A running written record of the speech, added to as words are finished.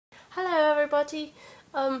everybody.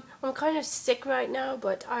 I'm kind of sick right now,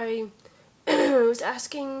 but I was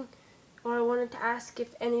asking, or I wanted to ask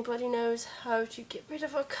if anybody knows how to get rid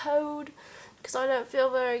of a cold, because I don't feel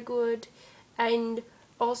very good. And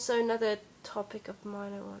also another topic of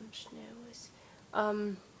mine I wanted to know was,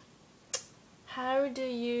 how do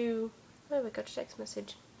you... Oh, I got a text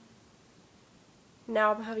message.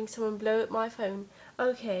 Now I'm having someone blow up my phone.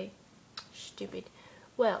 Okay, stupid.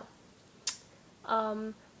 Well,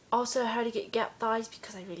 also how to get gap thighs,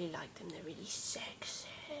 because I really like them. They're really sexy.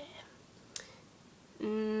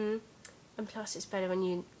 And plus it's better when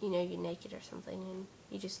you know you're naked or something and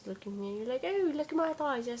you just look in me and you're like, oh, look at my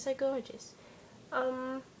thighs, they're so gorgeous.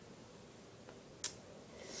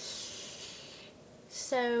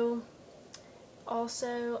 So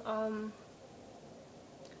also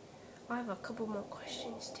I have a couple more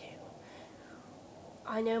questions too.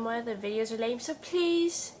 I know my other videos are lame, so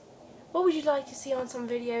please, what would you like to see on some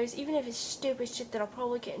videos? Even if it's stupid shit that I'll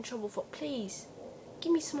probably get in trouble for, please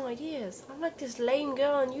give me some ideas. I'm like this lame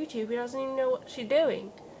girl on YouTube who doesn't even know what she's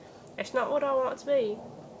doing. It's not what I want to be.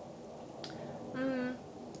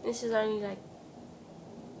 This is only like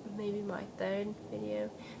maybe my third video.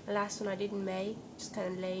 The last one I did in May, just kind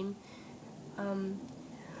of lame.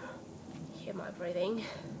 Hear my breathing.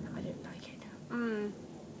 I don't like it.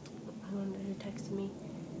 I wonder who texted me.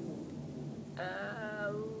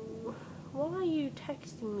 Why are you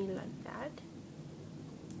texting me like that?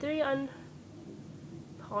 3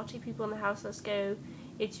 party people in the house, let's go.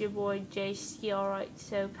 It's your boy JC, alright,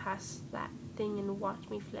 so pass that thing and watch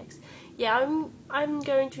me flex. Yeah, I'm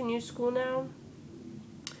going to a new school now.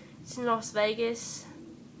 It's in Las Vegas.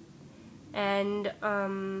 And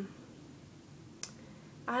I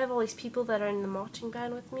have all these people that are in the marching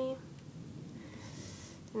band with me.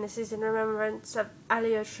 And this is in remembrance of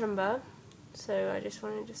Otremba. So I just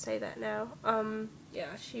wanted to say that now.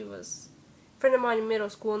 Yeah, she was a friend of mine in middle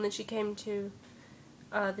school, and then she came to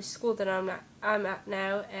the school that I'm at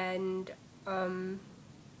now, and well,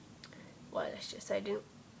 let's just say it didn't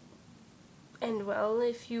end well.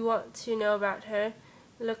 If you want to know about her,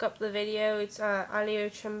 look up the video. It's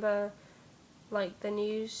Otremba, like the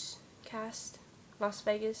newscast, Las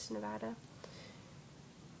Vegas, Nevada.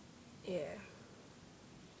 Yeah,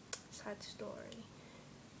 sad story,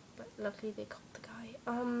 but luckily they caught the guy.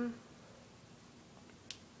 I'm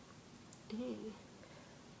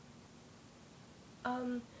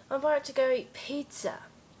about to go eat pizza.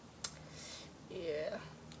 Yeah.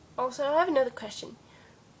 Also, I have another question.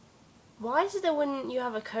 Why is it that when you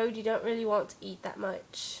have a cold you don't really want to eat that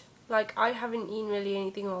much? Like, I haven't eaten really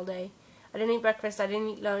anything all day. I didn't eat breakfast, I didn't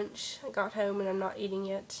eat lunch. I got home and I'm not eating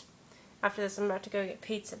yet. After this I'm about to go get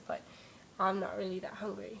pizza, but I'm not really that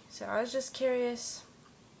hungry. So I was just curious.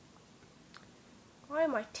 Why are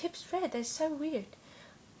my tips red? They're so weird.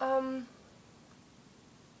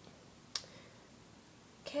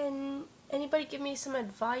 Can anybody give me some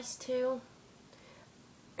advice too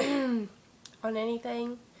on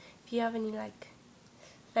anything? If you have any like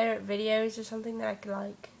favorite videos or something that I could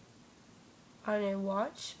like, I don't know,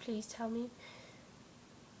 watch, please tell me.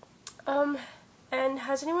 And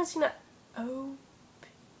has anyone seen that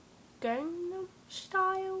gangnam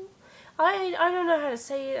style? I don't know how to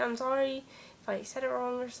say it. I'm sorry if I said it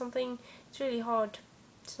wrong or something. It's really hard to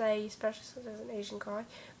say, especially since there's an Asian guy.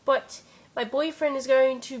 But my boyfriend is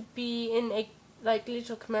going to be in a like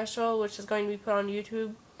little commercial which is going to be put on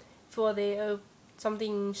YouTube for the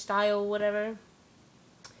something style whatever.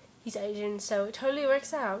 He's Asian, so it totally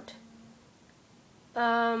works out.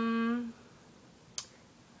 Another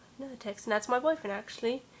text, and that's my boyfriend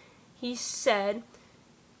actually. He said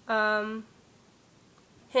him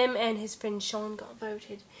and his friend Sean got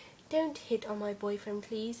voted. Don't hit on my boyfriend,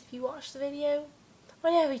 please, if you watch the video.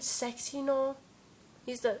 I know he's sexy and all.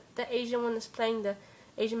 He's the Asian one that's playing the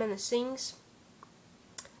Asian man that sings.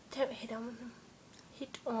 Don't hit on him.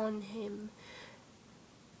 Hit on him.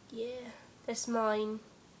 Yeah, that's mine.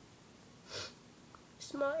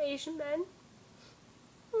 It's my Asian man.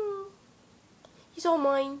 He's all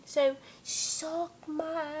mine, so suck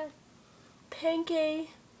my pinky.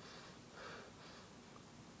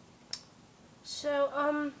 So,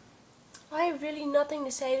 I have really nothing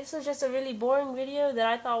to say. This was just a really boring video that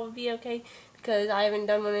I thought would be okay because I haven't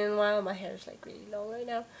done one in a while. My hair is like really long right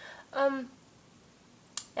now.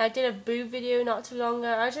 I did a boob video not too long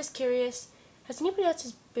ago. I was just curious, has anybody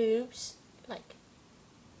else's boobs like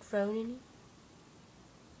grown any?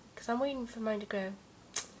 Because I'm waiting for mine to grow.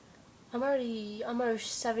 I'm already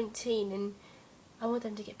 17 and I want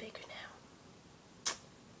them to get bigger now.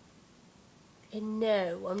 And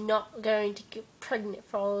no, I'm not going to get pregnant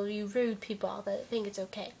for all of you rude people out there that think it's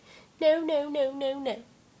okay. No, no, no, no, no.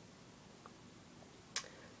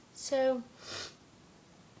 So,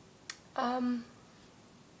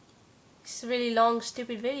 this is a really long,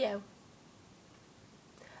 stupid video.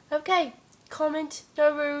 Okay, comment,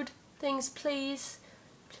 no rude things, please.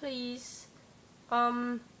 Please.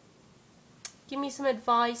 Give me some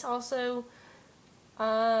advice. Also,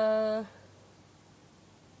 I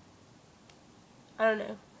don't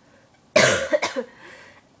know.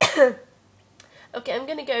 Okay, I'm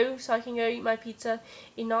gonna go so I can go eat my pizza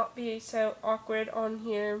and not be so awkward on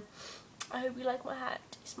here. I hope you like my hat.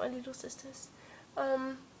 It's my little sister's.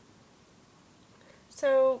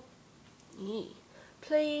 So,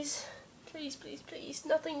 please, please, please, please,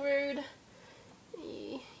 nothing rude.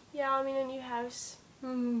 Yeah, I'm in a new house.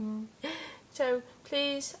 So,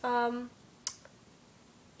 please,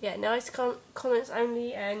 yeah, nice comments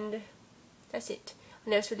only, and that's it. I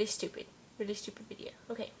know it's really stupid video.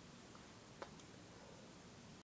 Okay.